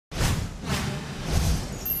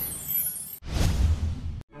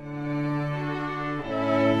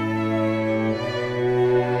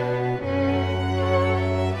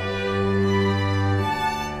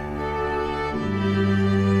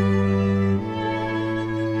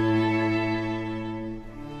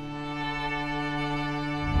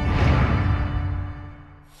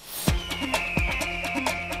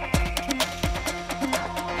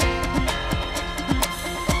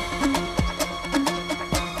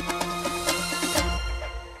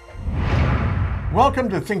Welcome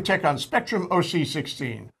to ThinkTech on Spectrum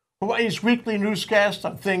OC16, Hawaii's weekly newscast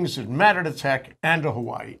on things that matter to tech and to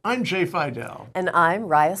Hawaii. I'm Jay Fidell. And I'm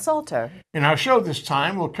Raya Salter. In our show this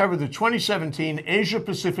time, we'll cover the 2017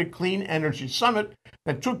 Asia-Pacific Clean Energy Summit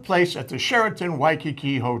that took place at the Sheraton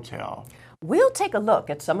Waikiki Hotel. We'll take a look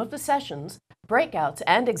at some of the sessions, breakouts,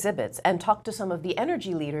 and exhibits, and talk to some of the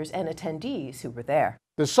energy leaders and attendees who were there.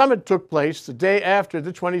 The summit took place the day after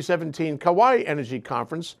the 2017 Kauai Energy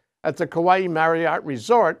Conference at the Kauai Marriott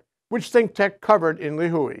Resort, which ThinkTech covered in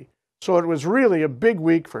Lihue. So it was really a big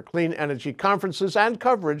week for clean energy conferences and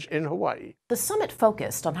coverage in Hawaii. The summit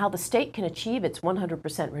focused on how the state can achieve its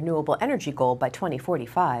 100% renewable energy goal by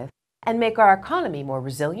 2045 and make our economy more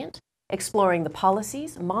resilient, exploring the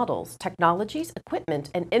policies, models, technologies,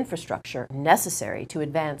 equipment, and infrastructure necessary to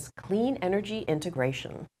advance clean energy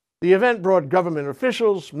integration. The event brought government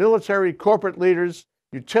officials, military, corporate leaders,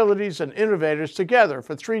 utilities, and innovators together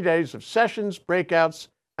for 3 days of sessions, breakouts,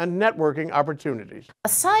 and networking opportunities.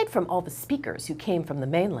 Aside from all the speakers who came from the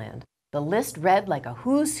mainland, the list read like a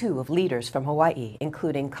who's who of leaders from Hawaii,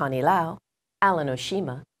 including Connie Lau, Alan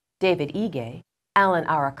Oshima, David Ige, Alan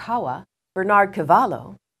Arakawa, Bernard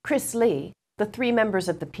Carvalho, Chris Lee, the 3 members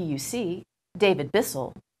of the PUC, David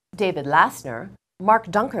Bissell, David Lassner, Mark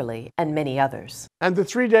Dunkerley, and many others. And the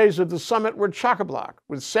 3 days of the summit were chock-a-block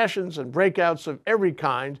with sessions and breakouts of every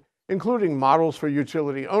kind, including models for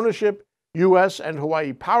utility ownership, U.S. and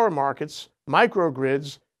Hawaii power markets,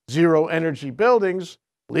 microgrids, zero-energy buildings,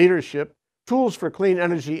 leadership, tools for clean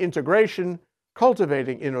energy integration,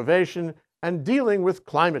 cultivating innovation, and dealing with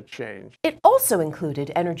climate change. It also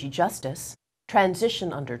included energy justice,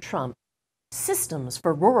 transition under Trump, systems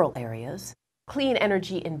for rural areas, clean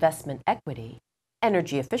energy investment equity,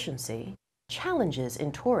 energy efficiency, challenges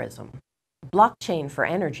in tourism, blockchain for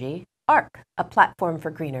energy, ARC, a platform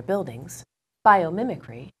for greener buildings,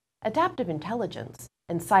 biomimicry, adaptive intelligence,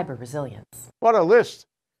 and cyber resilience. What a list!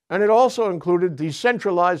 And it also included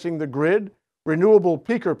decentralizing the grid, renewable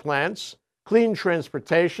peaker plants, clean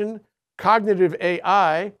transportation, cognitive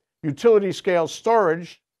AI, utility-scale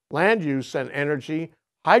storage, land use and energy,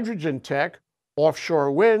 hydrogen tech,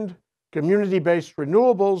 offshore wind, community-based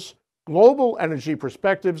renewables, global energy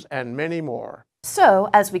perspectives, and many more. So,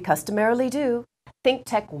 as we customarily do,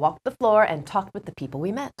 ThinkTech walked the floor and talked with the people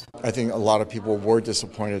we met. I think a lot of people were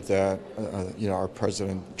disappointed that our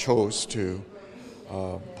president chose to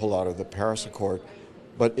pull out of the Paris Accord,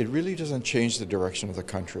 but it really doesn't change the direction of the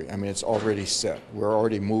country. I mean, it's already set. We're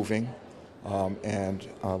already moving, and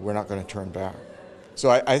we're not going to turn back. So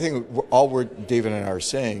I think all David and I are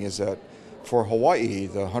saying is that for Hawaii,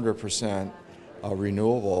 the 100%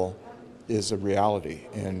 renewable is a reality,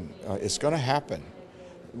 and it's going to happen.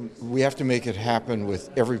 We have to make it happen with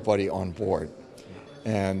everybody on board.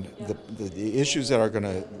 And the issues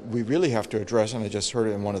that we really have to address, and I just heard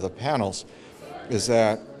it in one of the panels, is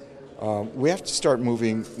that we have to start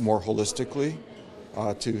moving more holistically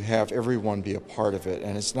to have everyone be a part of it.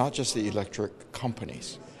 And it's not just the electric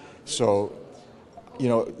companies. So,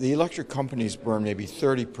 the electric companies burn maybe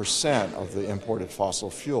 30% of the imported fossil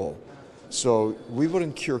fuel. So we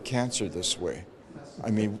wouldn't cure cancer this way.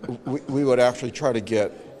 I mean, we would actually try to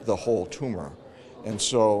get the whole tumor. And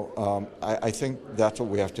so I think that's what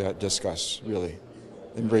we have to discuss, really,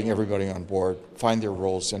 and bring everybody on board, find their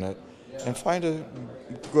roles in it, and find a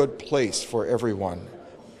good place for everyone.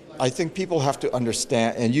 I think people have to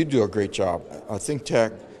understand, and you do a great job,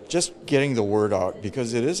 ThinkTech, just getting the word out,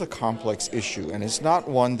 because it is a complex issue, and it's not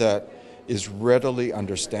one that is readily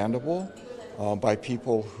understandable by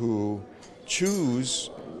people who choose,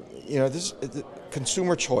 this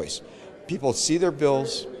consumer choice. People see their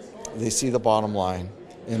bills, they see the bottom line,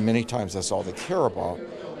 and many times that's all they care about.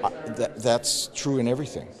 That's true in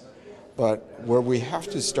everything. But where we have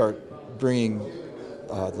to start bringing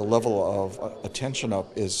the level of attention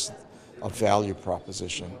up is a value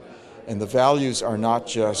proposition. And the values are not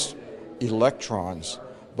just electrons,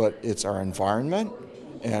 but it's our environment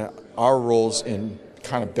and our roles in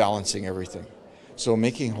kind of balancing everything. So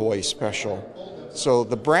making Hawaii special. So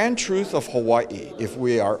the brand truth of Hawaii, if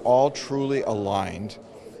we are all truly aligned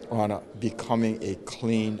on becoming a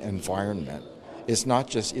clean environment, it's not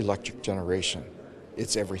just electric generation,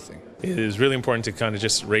 it's everything. It is really important to kind of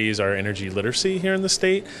just raise our energy literacy here in the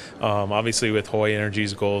state. Obviously with Hawaii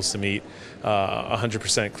Energy's goals to meet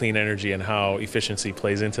 100% clean energy and how efficiency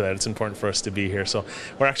plays into that, it's important for us to be here. So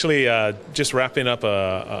we're actually just wrapping up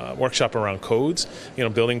a workshop around codes.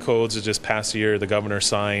 Building codes. Just past year, the governor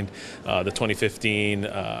signed the 2015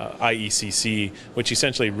 IECC, which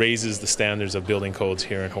essentially raises the standards of building codes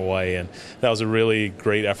here in Hawaii. And that was a really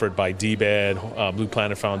great effort by DBED, Blue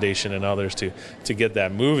Planet Foundation, and others to get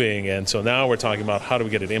that moving. And so now we're talking about how do we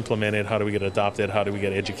get it implemented, how do we get it adopted, how do we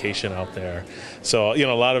get education out there. So, a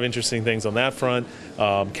lot of interesting things on that front.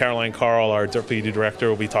 Caroline Carl, our deputy director,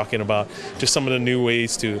 will be talking about just some of the new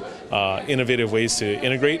ways to, innovative ways to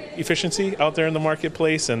integrate efficiency out there in the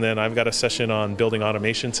marketplace. And then I've got a session on building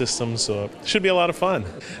automation systems, so it should be a lot of fun.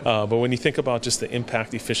 But when you think about just the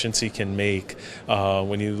impact efficiency can make,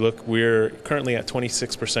 when you look, we're currently at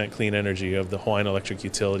 26% clean energy of the Hawaiian electric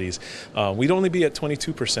utilities. We'd only be at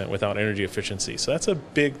 22% without energy efficiency. So that's a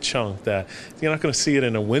big chunk that you're not going to see it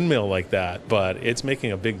in a windmill like that, but it's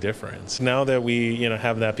making a big difference. Now that we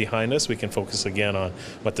have that behind us, we can focus again on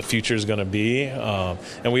what the future is going to be.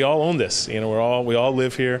 And we all own this. We all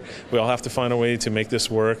live here. We all have to find a way to make this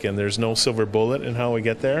work, and there's no silver bullet in how we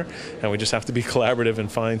get there. And we just have to be collaborative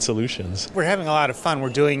and find solutions. We're having a lot of fun. We're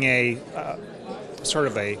doing a sort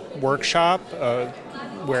of a workshop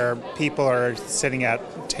where people are sitting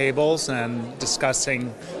at tables and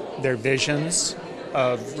discussing their visions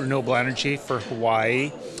of renewable energy for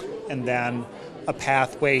Hawaii, and then a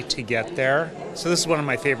pathway to get there. So this is one of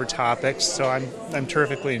my favorite topics, so I'm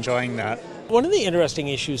terrifically enjoying that. One of the interesting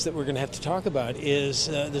issues that we're going to have to talk about is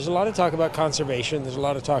there's a lot of talk about conservation, there's a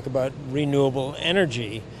lot of talk about renewable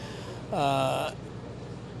energy.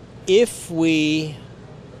 If we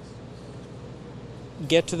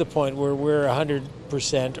get to the point where we're 100%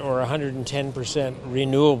 or 110%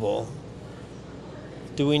 renewable,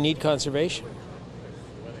 do we need conservation?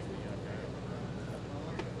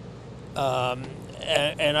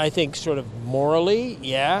 And I think sort of morally,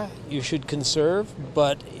 yeah, you should conserve,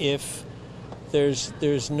 but if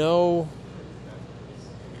there's no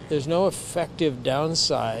effective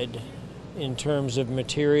downside in terms of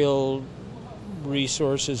material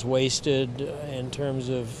resources wasted, in terms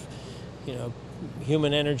of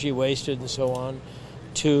human energy wasted and so on,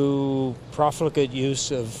 to profligate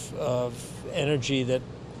use of energy, that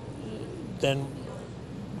then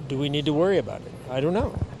do we need to worry about it? I don't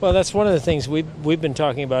know. Well, that's one of the things we've been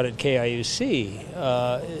talking about at KIUC,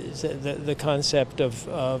 is the concept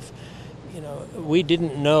of we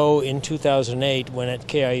didn't know in 2008 when at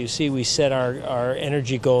KIUC we set our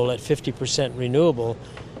energy goal at 50% renewable,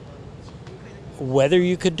 whether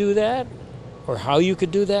you could do that or how you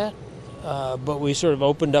could do that. But we sort of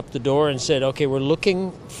opened up the door and said, okay, we're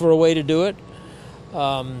looking for a way to do it.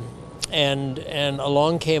 And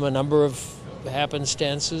along came a number of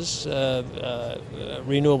happenstances,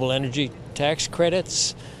 renewable energy tax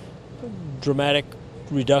credits, dramatic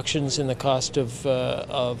reductions in the cost of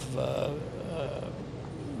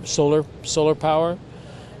solar power,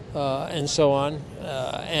 and so on.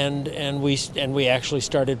 And we actually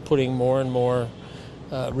started putting more and more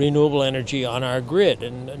renewable energy on our grid,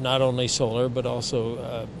 and not only solar, but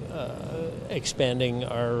also expanding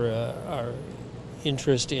our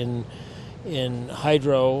interest in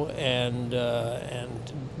hydro and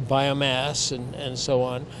biomass and so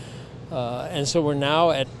on. And so we're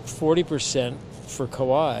now at 40% for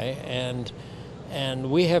Coie,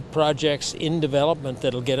 and we have projects in development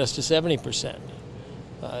that'll get us to 70%.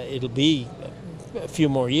 It'll be a few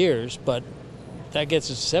more years, but that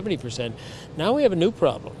gets us to 70%. Now we have a new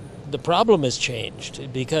problem. The problem has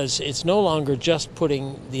changed because it's no longer just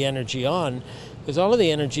putting the energy on, because all of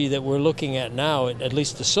the energy that we're looking at now, at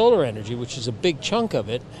least the solar energy, which is a big chunk of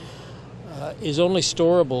it, is only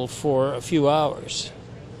storable for a few hours.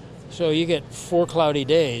 So you get 4 cloudy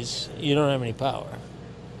days, you don't have any power.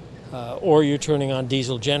 Or you're turning on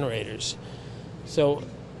diesel generators.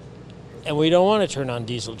 And we don't want to turn on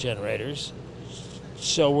diesel generators.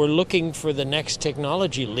 So we're looking for the next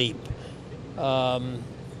technology leap.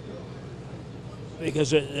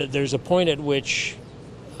 Because there's a point at which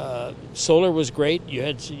solar was great.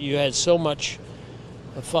 You had so much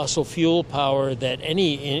fossil fuel power that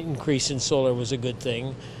any increase in solar was a good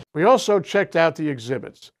thing. We also checked out the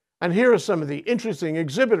exhibits. And here are some of the interesting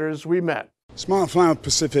exhibitors we met. Smartflower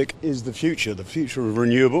Pacific is the future of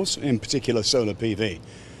renewables, in particular solar PV.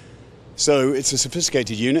 So it's a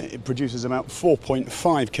sophisticated unit. It produces about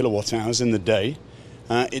 4.5 kilowatt hours in the day.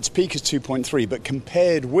 Its peak is 2.3, but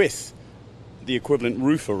compared with the equivalent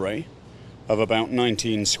roof array of about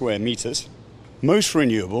 19 square meters, most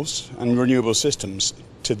renewables and renewable systems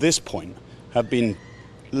to this point have been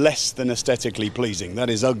less than aesthetically pleasing.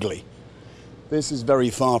 That is ugly. This is very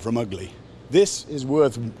far from ugly. This is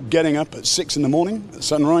worth getting up at 6 in the morning at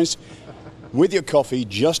sunrise with your coffee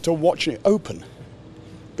just to watch it open,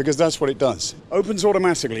 because that's what it does. Opens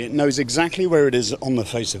automatically. It knows exactly where it is on the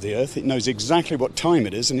face of the earth. It knows exactly what time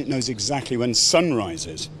it is, and it knows exactly when sunrise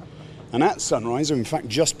is. And at sunrise, or in fact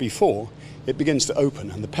just before, it begins to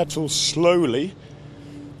open, and the petals slowly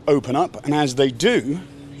open up, and as they do,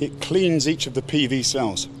 it cleans each of the PV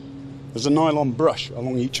cells. There's a nylon brush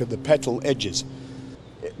along each of the petal edges.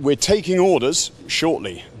 We're taking orders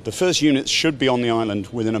shortly. The first units should be on the island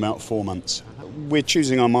within about 4 months. We're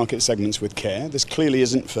choosing our market segments with care. This clearly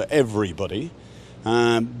isn't for everybody,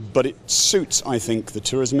 but it suits, I think, the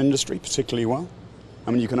tourism industry particularly well.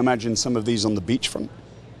 I mean, you can imagine some of these on the beachfront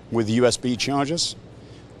with USB chargers,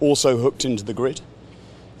 also hooked into the grid.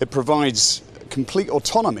 It provides complete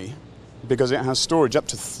autonomy because it has storage up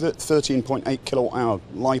to 13.8 kilowatt hour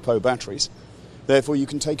LiPo batteries. Therefore, you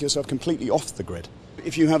can take yourself completely off the grid.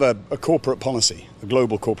 If you have a corporate policy, a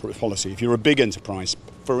global corporate policy, if you're a big enterprise,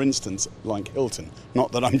 for instance, like Hilton,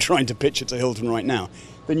 not that I'm trying to pitch it to Hilton right now,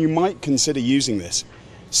 then you might consider using this.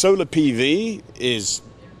 Solar PV is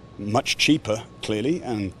much cheaper, clearly,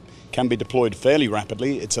 and can be deployed fairly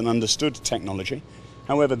rapidly. It's an understood technology.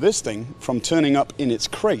 However, this thing, from turning up in its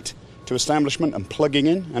crate to establishment and plugging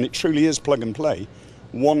in, and it truly is plug and play,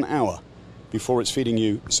 1 hour before it's feeding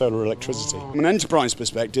you solar electricity. From an enterprise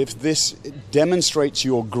perspective, this demonstrates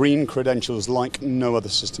your green credentials like no other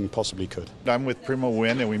system possibly could. I'm with Primo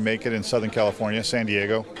Wind, and we make it in Southern California, San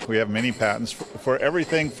Diego. We have many patents for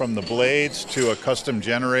everything from the blades to a custom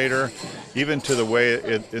generator, even to the way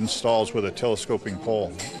it installs with a telescoping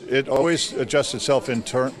pole. It always adjusts itself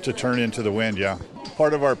to turn into the wind, yeah.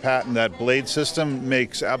 Part of our patent, that blade system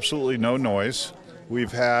makes absolutely no noise.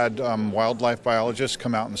 We've had wildlife biologists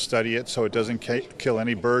come out and study it so it doesn't kill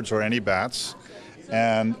any birds or any bats.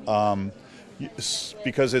 And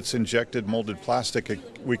because it's injected molded plastic,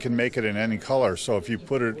 we can make it in any color. So if you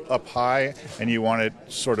put it up high and you want it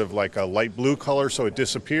sort of like a light blue color so it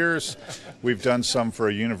disappears, we've done some for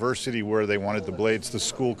a university where they wanted the blades the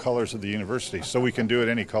school colors of the university. So we can do it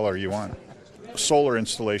any color you want. Solar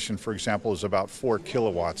installation, for example, is about 4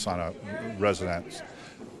 kilowatts on a residence.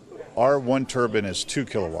 Our one turbine is 2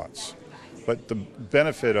 kilowatts, but the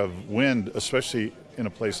benefit of wind, especially in a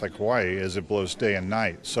place like Hawaii, is it blows day and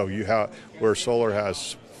night. So you have, where solar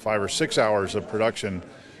has 5 or 6 hours of production,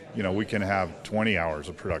 you know, we can have 20 hours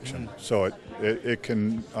of production. So it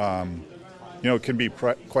can, you know, it can be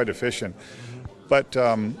quite efficient. But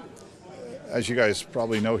as you guys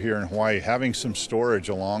probably know, here in Hawaii, having some storage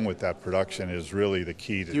along with that production is really the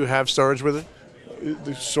key. Do you have storage with it?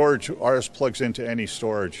 The storage, ours plugs into any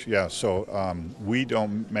storage, yeah. So we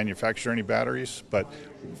don't manufacture any batteries, but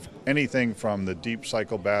anything from the deep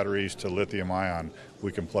cycle batteries to lithium ion,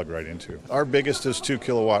 we can plug right into. Our biggest is 2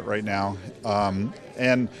 kilowatt right now,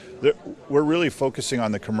 and we're really focusing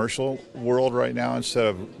on the commercial world right now instead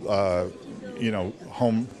of, you know,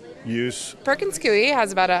 home use. Perkins Coie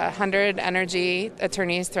has about 100 energy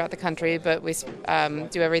attorneys throughout the country, but we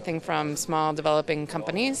do everything from small developing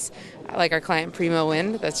companies, like our client Primo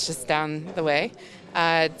Wind, that's just down the way,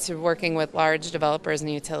 to working with large developers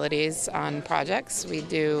and utilities on projects. We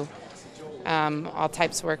do all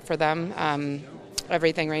types of work for them,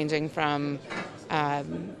 everything ranging from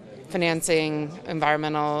financing,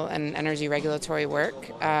 environmental and energy regulatory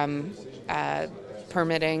work,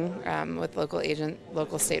 permitting with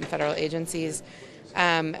local, state, and federal agencies,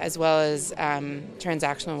 as well as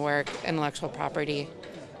transactional work, intellectual property,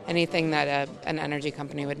 anything that an energy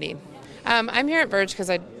company would need. I'm here at Verge because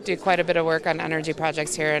I do quite a bit of work on energy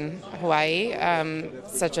projects here in Hawaii,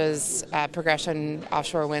 such as progression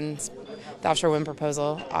offshore winds, the offshore wind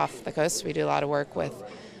proposal off the coast. We do a lot of work with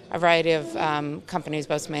a variety of companies,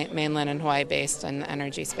 both mainland and Hawaii-based in the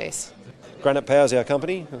energy space. Granite Power's our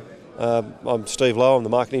company. I'm Steve Lowe, I'm the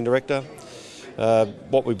marketing director.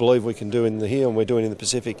 What we believe we can do here and we're doing in the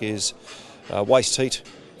Pacific is waste heat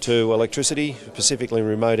to electricity, specifically in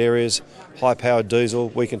remote areas, high-powered diesel.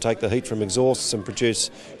 We can take the heat from exhausts and produce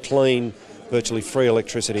clean, virtually free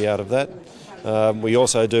electricity out of that. We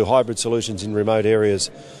also do hybrid solutions in remote areas.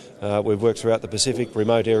 We've worked throughout the Pacific,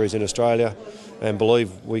 remote areas in Australia, and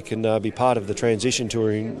believe we can be part of the transition to a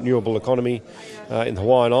renewable economy in the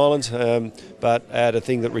Hawaiian Islands, but add a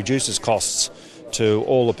thing that reduces costs to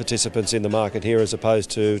all the participants in the market here, as opposed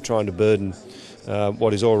to trying to burden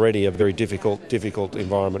what is already a very difficult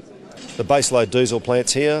environment. The baseload diesel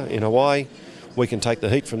plants here in Hawaii, we can take the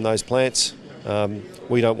heat from those plants.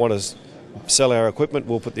 We don't want to sell our equipment,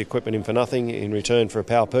 we'll put the equipment in for nothing in return for a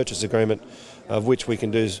power purchase agreement, of which we can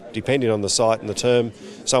do, depending on the site and the term,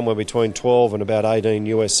 somewhere between 12 and about 18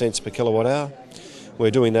 US cents per kilowatt hour.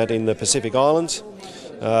 We're doing that in the Pacific Islands.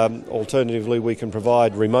 Alternatively, we can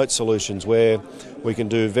provide remote solutions where we can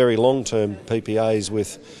do very long-term PPAs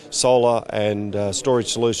with solar and storage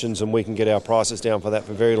solutions, and we can get our prices down for that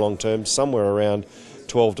for very long term, somewhere around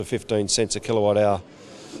 12 to 15 cents a kilowatt hour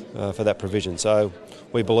for that provision. So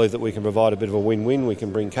we believe that we can provide a bit of a win-win. We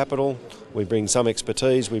can bring capital, we bring some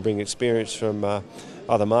expertise, we bring experience from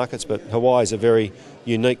other markets, but Hawaii is a very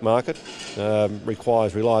unique market,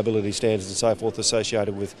 requires reliability standards and so forth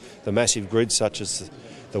associated with the massive grids such as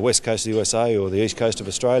the west coast of the USA or the east coast of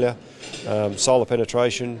Australia, solar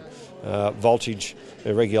penetration, voltage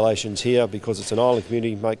regulations here, because it's an island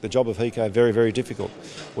community, make the job of HECO very, very difficult.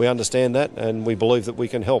 We understand that and we believe that we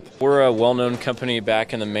can help. We're a well-known company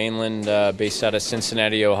back in the mainland based out of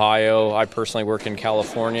Cincinnati, Ohio. I personally work in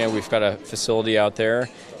California. We've got a facility out there,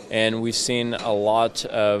 and we've seen a lot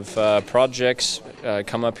of projects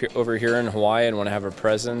come up over here in Hawaii and want to have a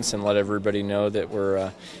presence and let everybody know that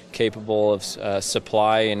we're capable of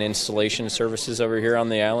supply and installation services over here on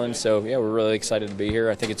the island. So yeah, we're really excited to be here.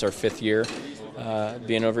 I think it's our 5th year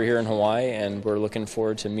being over here in Hawaii, and we're looking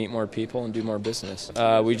forward to meet more people and do more business.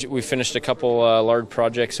 We finished a couple large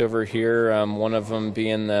projects over here, one of them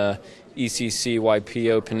being the ECC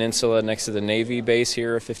Waipi'o Peninsula next to the Navy base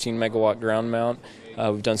here, a 15 megawatt ground mount.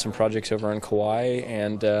 We've done some projects over in Coie,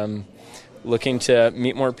 and looking to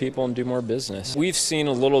meet more people and do more business. We've seen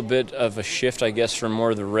a little bit of a shift, I guess, from more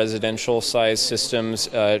of the residential size systems,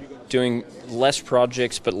 doing less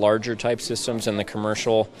projects but larger type systems in the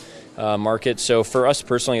commercial market. So for us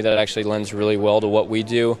personally, that actually lends really well to what we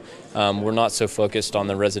do. We're not so focused on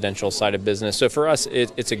the residential side of business. So for us,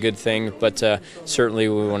 it's a good thing, but certainly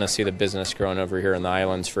we want to see the business growing over here in the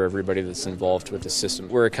islands for everybody that's involved with the system.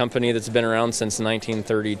 We're a company that's been around since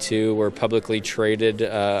 1932. We're publicly traded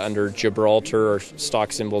under Gibraltar, or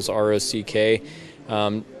stock symbols ROCK.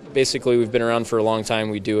 Basically, we've been around for a long time.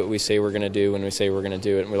 We do what we say we're going to do when we say we're going to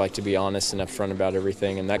do it, and we like to be honest and upfront about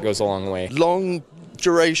everything, and that goes a long way. Long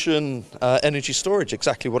duration energy storage,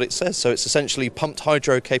 exactly what it says. So it's essentially pumped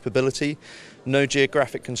hydro capability, no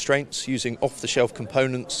geographic constraints, using off-the-shelf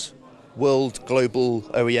components, global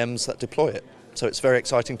OEMs that deploy it. So it's very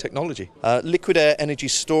exciting technology. Liquid air energy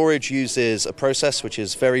storage uses a process which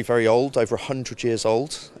is very, very old, over 100 years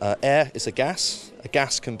old. Air is a gas. A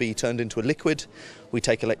gas can be turned into a liquid. We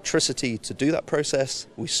take electricity to do that process.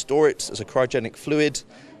 We store it as a cryogenic fluid.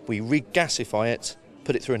 We regasify it,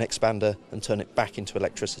 put it through an expander and turn it back into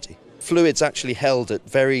electricity. Fluid's actually held at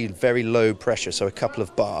very, very low pressure, so a couple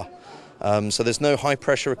of bar. So there's no high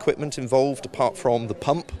pressure equipment involved apart from the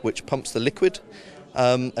pump, which pumps the liquid,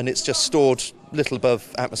 and it's just stored little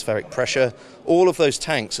above atmospheric pressure. All of those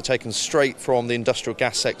tanks are taken straight from the industrial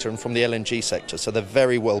gas sector and from the LNG sector, so they're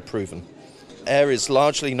very well proven. Air is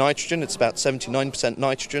largely nitrogen, it's about 79%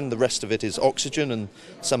 nitrogen, the rest of it is oxygen and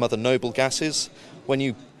some other noble gases. When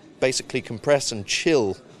you basically compress and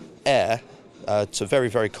chill air to very,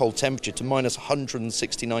 very cold temperature, to minus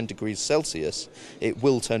 169 degrees Celsius, it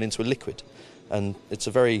will turn into a liquid. And it's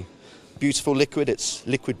a very beautiful liquid. It's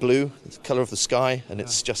liquid blue, it's the color of the sky, and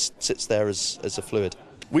it just sits there as a fluid.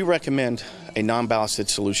 We recommend a non-ballasted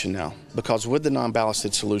solution now, because with the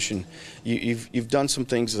non-ballasted solution, you've done some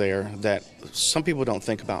things there that some people don't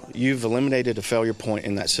think about. You've eliminated a failure point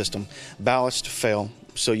in that system. Ballast fail,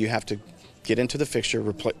 so you have to get into the fixture,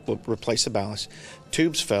 replace the ballast.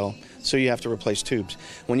 Tubes fell, so you have to replace tubes.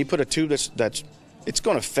 When you put a tube it's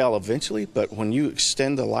going to fail eventually, but when you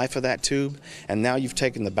extend the life of that tube, and now you've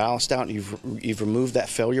taken the ballast out, and you've removed that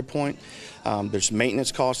failure point, there's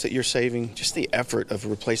maintenance costs that you're saving. Just the effort of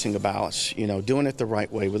replacing a ballast, doing it the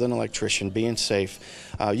right way with an electrician, being safe.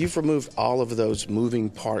 You've removed all of those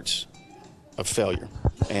moving parts of failure,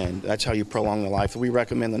 and that's how you prolong the life. We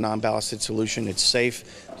recommend the non-ballasted solution. It's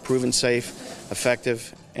safe, proven safe,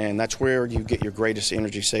 effective, and that's where you get your greatest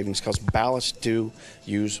energy savings, because ballasts do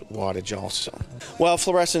use wattage also. Well,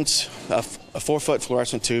 fluorescence, a 4-foot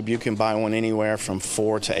fluorescent tube, you can buy one anywhere from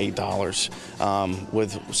 $4 to $8.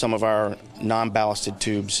 With some of our non-ballasted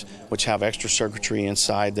tubes, which have extra circuitry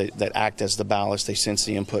inside that act as the ballast, they sense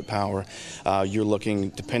the input power. You're looking,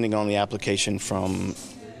 depending on the application, from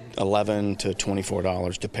 $11 to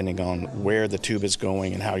 $24, depending on where the tube is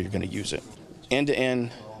going and how you're going to use it.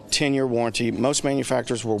 End-to-end 10-year warranty. Most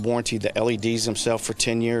manufacturers will warranty the LEDs themselves for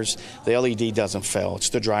 10 years. The LED doesn't fail. It's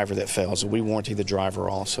the driver that fails. We warranty the driver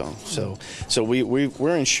also. So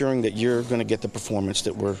we're ensuring that you're going to get the performance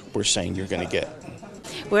that we're saying you're going to get.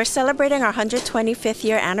 We're celebrating our 125th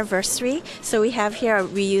year anniversary, so we have here a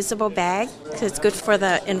reusable bag because it's good for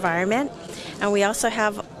the environment, and we also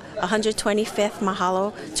have a 125th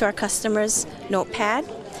mahalo to our customers notepad,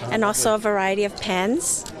 and also a variety of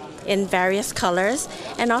pens in various colors,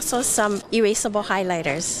 and also some erasable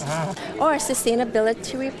highlighters. Or a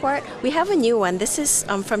sustainability report. We have a new one. This is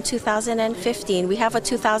from 2015. We have a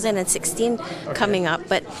 2016 coming up,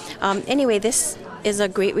 but anyway, this is a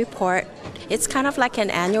great report. It's kind of like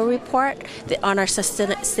an annual report on our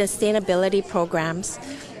sustainability programs.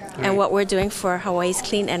 and what we're doing for Hawaii's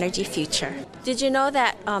clean energy future. Did you know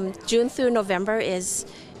that June through November is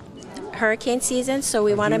hurricane season, so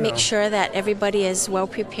we want to make sure that everybody is well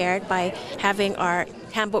prepared by having our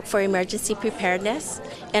handbook for emergency preparedness,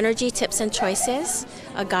 energy tips and choices,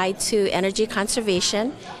 a guide to energy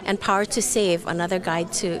conservation, and Power to Save, another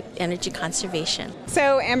guide to energy conservation.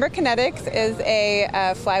 So Amber Kinetics is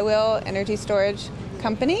a flywheel energy storage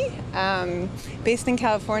company based in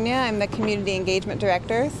California. I'm the community engagement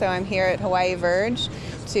director, so I'm here at Hawaii Verge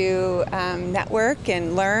to network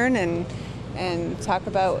and learn and talk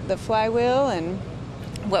about the flywheel and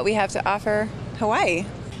what we have to offer Hawaii.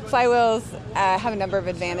 Flywheels have a number of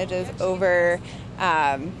advantages over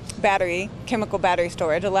chemical battery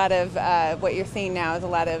storage. A lot of what you're seeing now is a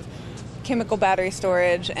lot of chemical battery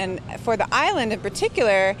storage, and for the island in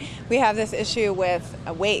particular, we have this issue with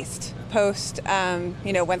waste. Post,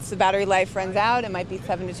 once the battery life runs out, it might be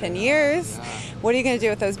 7 to 10 years. What are you going to do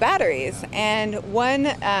with those batteries? And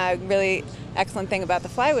one really excellent thing about the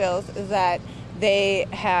flywheels is that they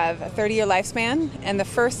have a 30-year lifespan, and the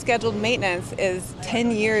first scheduled maintenance is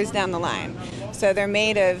 10 years down the line. So they're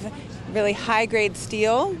made of really high-grade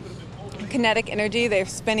steel, kinetic energy. They're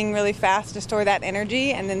spinning really fast to store that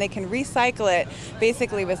energy, and then they can recycle it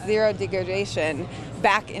basically with zero degradation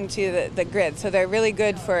back into the grid. So they're really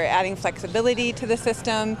good for adding flexibility to the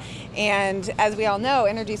system. And as we all know,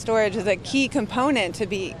 energy storage is a key component to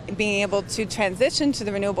being able to transition to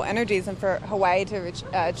the renewable energies and for Hawaii to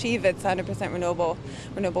achieve its 100% renewable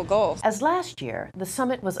goal. As last year, the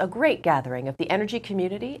summit was a great gathering of the energy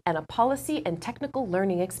community and a policy and technical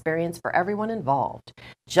learning experience for everyone involved.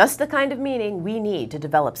 Just the kind of meeting we need to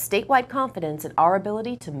develop statewide confidence in our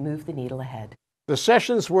ability to move the needle ahead. The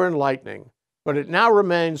sessions were enlightening. But it now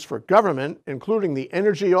remains for government, including the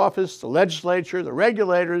Energy Office, the legislature, the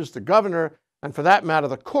regulators, the governor, and for that matter,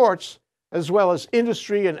 the courts, as well as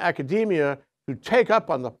industry and academia, to take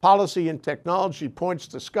up on the policy and technology points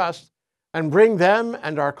discussed and bring them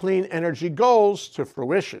and our clean energy goals to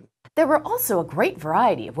fruition. There were also a great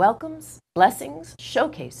variety of welcomes, blessings,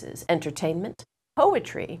 showcases, entertainment,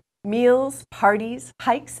 poetry, meals, parties,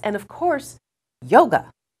 hikes, and of course,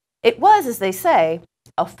 yoga. It was, as they say,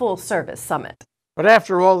 a full-service summit. But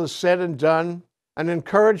after all is said and done and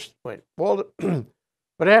encouraged, but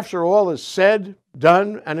after all is said,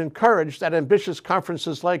 done, and encouraged at ambitious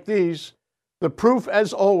conferences like these, the proof,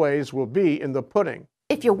 as always, will be in the pudding.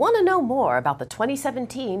 If you want to know more about the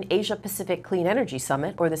 2017 Asia-Pacific Clean Energy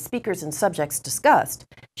Summit or the speakers and subjects discussed,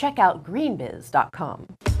 check out greenbiz.com.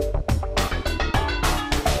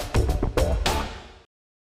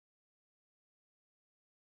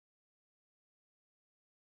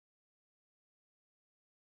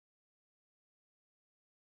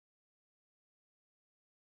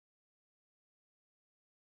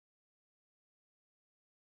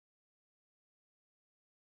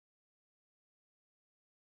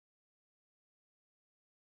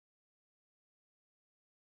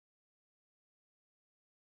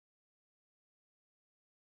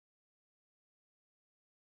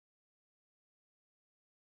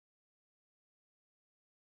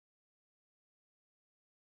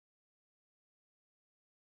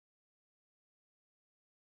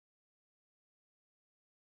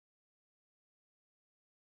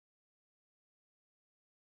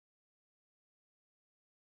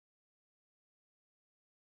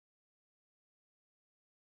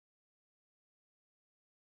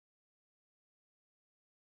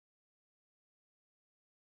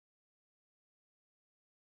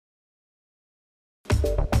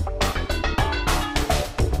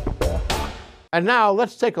 And now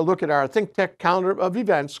let's take a look at our ThinkTech calendar of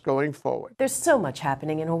events going forward. There's so much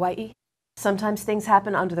happening in Hawaii. Sometimes things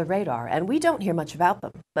happen under the radar, and we don't hear much about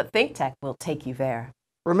them, but ThinkTech will take you there.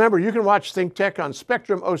 Remember, you can watch ThinkTech on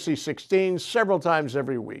Spectrum OC16 several times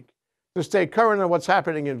every week to stay current on what's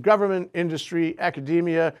happening in government, industry,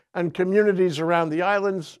 academia, and communities around the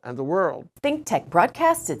islands and the world. ThinkTech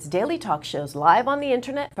broadcasts its daily talk shows live on the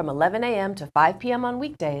internet from 11 a.m. to 5 p.m. on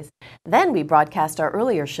weekdays. Then we broadcast our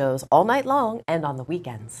earlier shows all night long and on the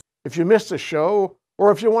weekends. If you missed a show,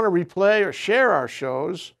 or if you want to replay or share our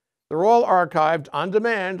shows, they're all archived on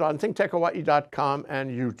demand on thinktechhawaii.com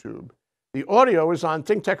and YouTube. The audio is on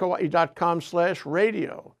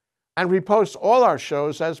thinktechhawaii.com/radio. And we post all our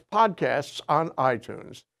shows as podcasts on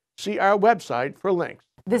iTunes. See our website for links.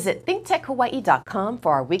 Visit thinktechhawaii.com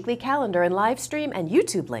for our weekly calendar and live stream and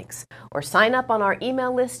YouTube links, or sign up on our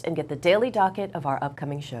email list and get the daily docket of our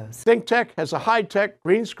upcoming shows. ThinkTech has a high-tech,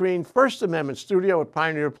 green-screen First Amendment studio at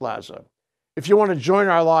Pioneer Plaza. If you want to join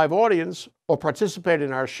our live audience or participate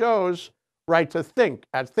in our shows, write to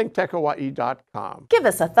think@thinktechhawaii.com. Give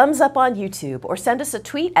us a thumbs up on YouTube or send us a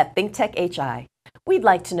tweet at ThinkTechHI. We'd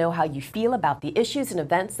like to know how you feel about the issues and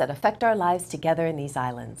events that affect our lives together in these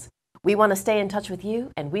islands. We want to stay in touch with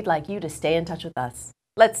you, and we'd like you to stay in touch with us.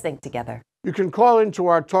 Let's think together. You can call into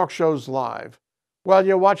our talk shows live. While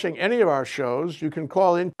you're watching any of our shows, you can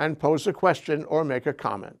call in and pose a question or make a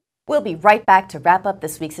comment. We'll be right back to wrap up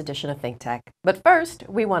this week's edition of ThinkTech. But first,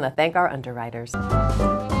 we want to thank our underwriters.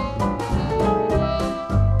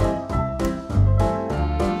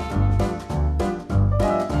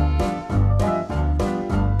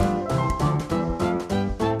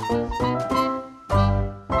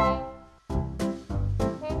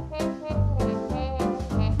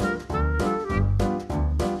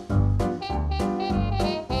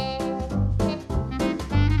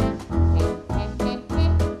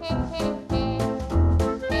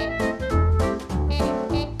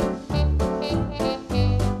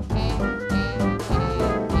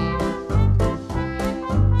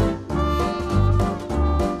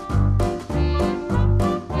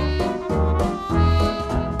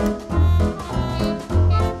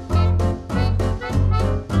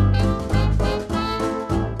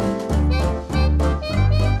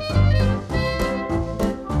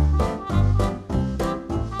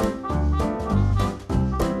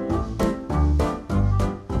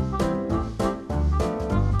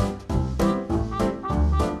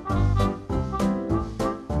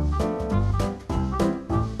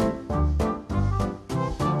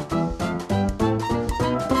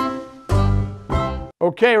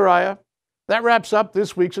 Okay, Raya, that wraps up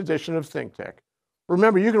this week's edition of ThinkTech.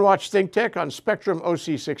 Remember, you can watch ThinkTech on Spectrum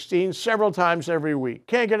OC16 several times every week.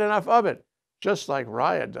 Can't get enough of it, just like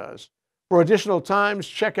Raya does. For additional times,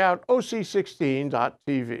 check out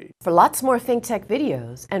OC16.tv. For lots more ThinkTech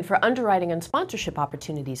videos and for underwriting and sponsorship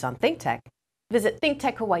opportunities on ThinkTech, visit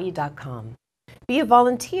thinktechhawaii.com. Be a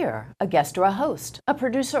volunteer, a guest or a host, a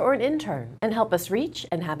producer or an intern, and help us reach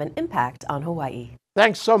and have an impact on Hawaii.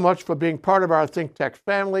 Thanks so much for being part of our ThinkTech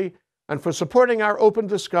family and for supporting our open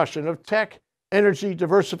discussion of tech, energy,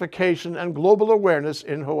 diversification, and global awareness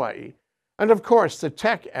in Hawaii. And of course, the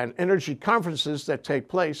tech and energy conferences that take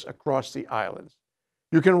place across the islands.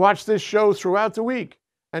 You can watch this show throughout the week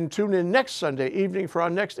and tune in next Sunday evening for our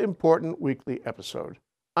next important weekly episode.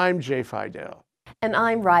 I'm Jay Fidell. And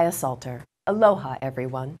I'm Raya Salter. Aloha,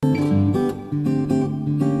 everyone.